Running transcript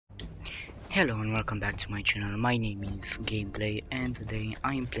Hello and welcome back to my channel. My name is Gameplay and today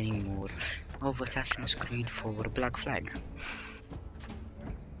I am playing more of Assassin's Creed for Black Flag.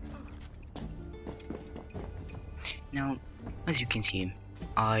 Now, as you can see,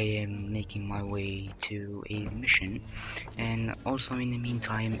 I am making my way to a mission and also in the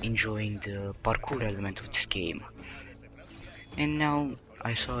meantime enjoying the parkour element of this game. And now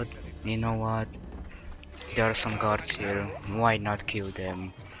I thought, you know what, there are some guards here, why not kill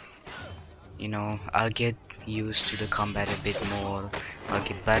them? You know, I'll get used to the combat a bit more, I'll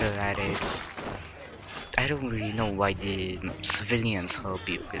get better at it. I don't really know why the civilians help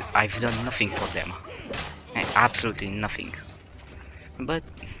you. I've done nothing for them. Absolutely nothing. But,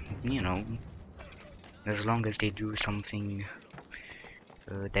 you know, as long as they do something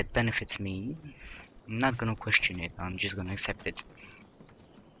that benefits me, I'm not gonna question it. I'm just gonna accept it.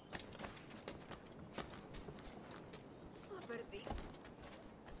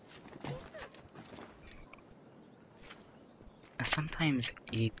 Sometimes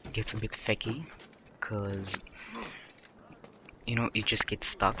it gets a bit fakey, cause you know it just gets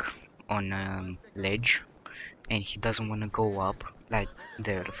stuck on a ledge, and he doesn't want to go up like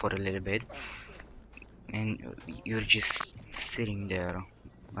there for a little bit, and you're just sitting there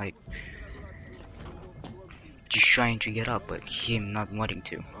like just trying to get up, but him not wanting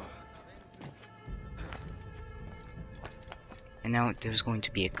to. And now there's going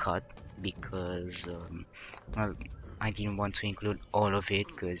to be a cut because well, I didn't want to include all of it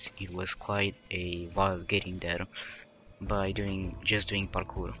because it was quite a while getting there by just doing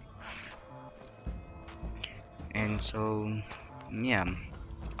parkour. And so yeah,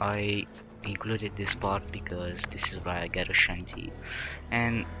 I included this part because this is where I get a shanty.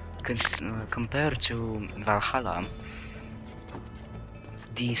 And compared to Valhalla,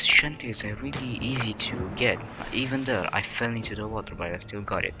 these shanties are really easy to get. Even there, I fell into the water, but I still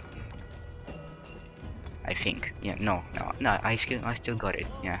got it. I think. Yeah, no, I still got it.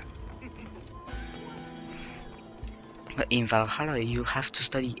 Yeah. But in Valhalla, you have to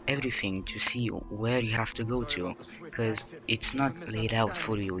study everything to see where you have to go to, because it's not laid out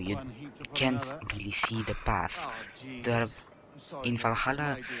for you. You can't really see the path. There, in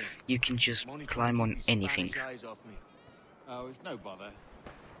Valhalla, you can just climb on anything. Oh, it's no bother.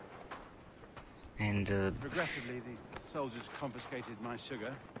 And Regrettably, the soldiers confiscated my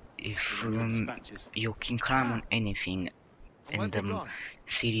sugar. if you can climb on anything, and the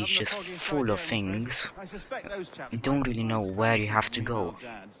city is just full of things, you don't really know where you have to go,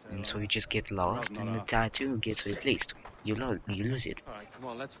 and so you just get lost, and the tattoo gets replaced. You lose it. All right, come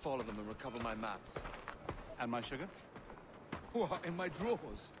on, let's follow them and recover my maps. And my sugar? What, in my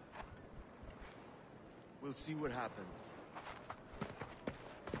drawers? We'll see what happens.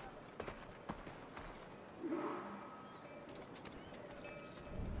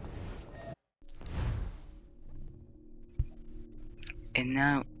 And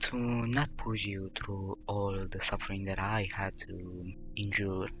now, to not push you through all the suffering that I had to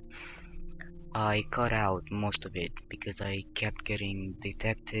endure, I cut out most of it because I kept getting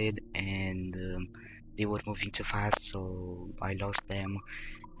detected and they were moving too fast, so I lost them.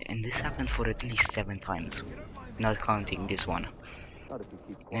 And this happened for at least 7 times, not counting this one.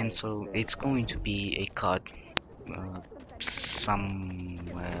 And so it's going to be a cut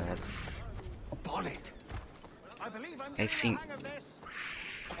somewhere. Bonnet! I think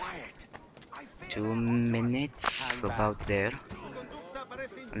Quiet! 2 minutes, about there.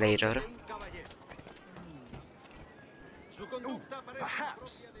 Later. Ooh,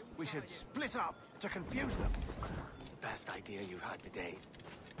 perhaps we should split up to confuse them. The best idea you had today.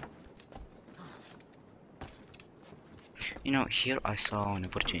 You know, here I saw an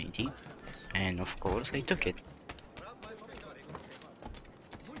opportunity, and of course I took it.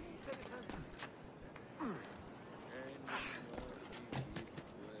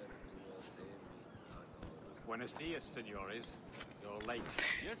 Buenos dias, senores. You're late.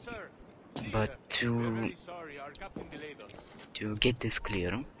 Yes, sir. But We're very sorry, our captain delayed us. to get this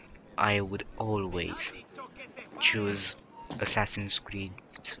clear, I would always choose Assassin's Creed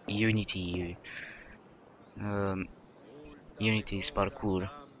Unity, Unity's parkour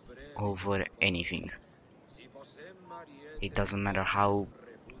over anything. It doesn't matter how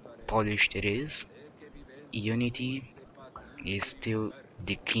polished it is, Unity is still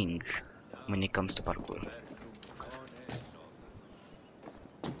the king when it comes to parkour.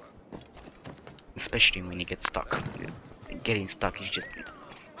 Especially when you get stuck. Getting stuck is just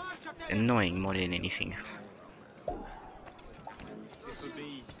annoying more than anything. This will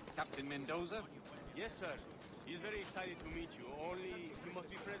be Captain Mendoza. Yes, sir. He's very excited to meet you. Only he must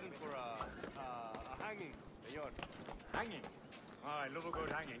be present for a hanging, senor. Hanging. I love a good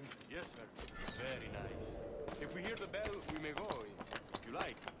hanging. Yes, sir. Very nice. If we hear the bell, we may go, if you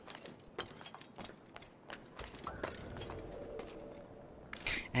like.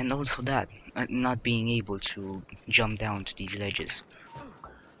 And also that, not being able to jump down to these ledges.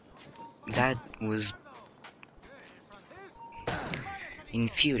 That was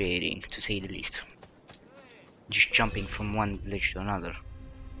infuriating, to say the least. Just jumping from one ledge to another.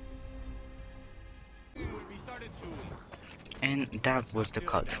 We started soon. And that was the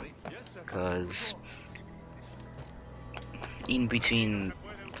cut, Yes, sir. because in between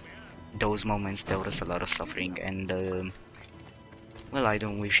those moments there was a lot of suffering, and well, I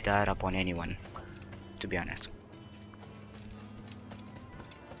don't wish that upon anyone, to be honest.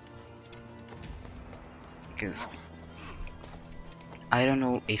 Because I don't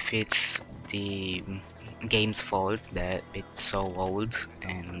know if it's the game's fault that it's so old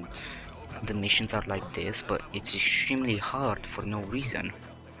and the missions are like this, but it's extremely hard for no reason.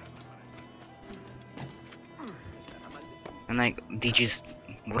 And like, they just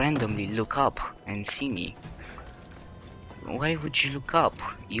randomly look up and see me. Why would you look up?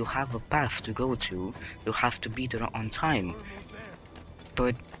 You have a path to go to, you have to be there on time.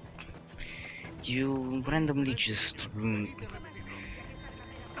 But you randomly just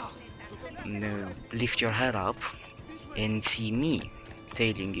lift your head up and see me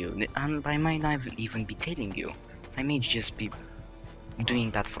tailing you. And I might not even be tailing you. I may just be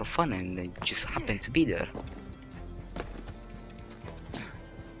doing that for fun and I just happen to be there.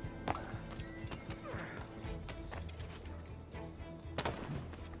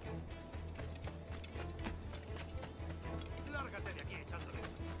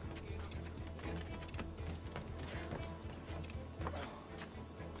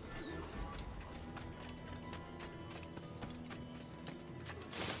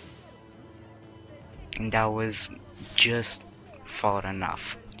 And that was just far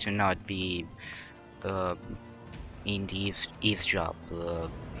enough to not be in the eavesdrop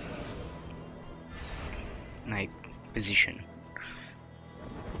like position.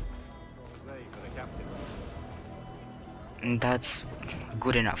 Ready for the captain. And that's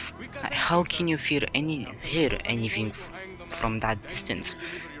good enough. How can you hear anything from that distance?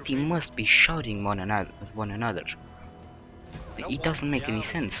 They must be shouting one another. It doesn't make any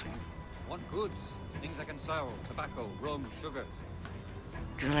sense. Want goods, things I can sell, tobacco, rum, sugar.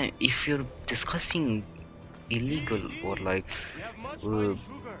 'Cause, like, if you're discussing illegal or like We have much uh, fine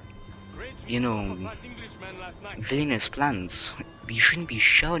sugar. Great you know, from a fat Englishman last night. villainous plans, you shouldn't be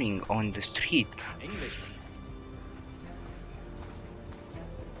shouting on the street. Englishman.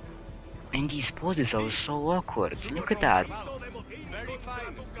 And these poses are so awkward. Look at that. Very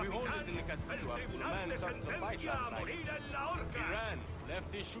fine. We hold it in the Castillo after the man started the fight last night. He ran,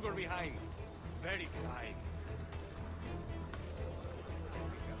 left his sugar behind. Very fine.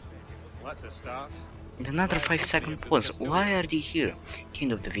 Well, that's a start. And another 5-second pause. Why are they here?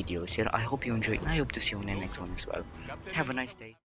 End of the video here. I hope you enjoyed and I hope to see you in the next one as well. Have a nice day.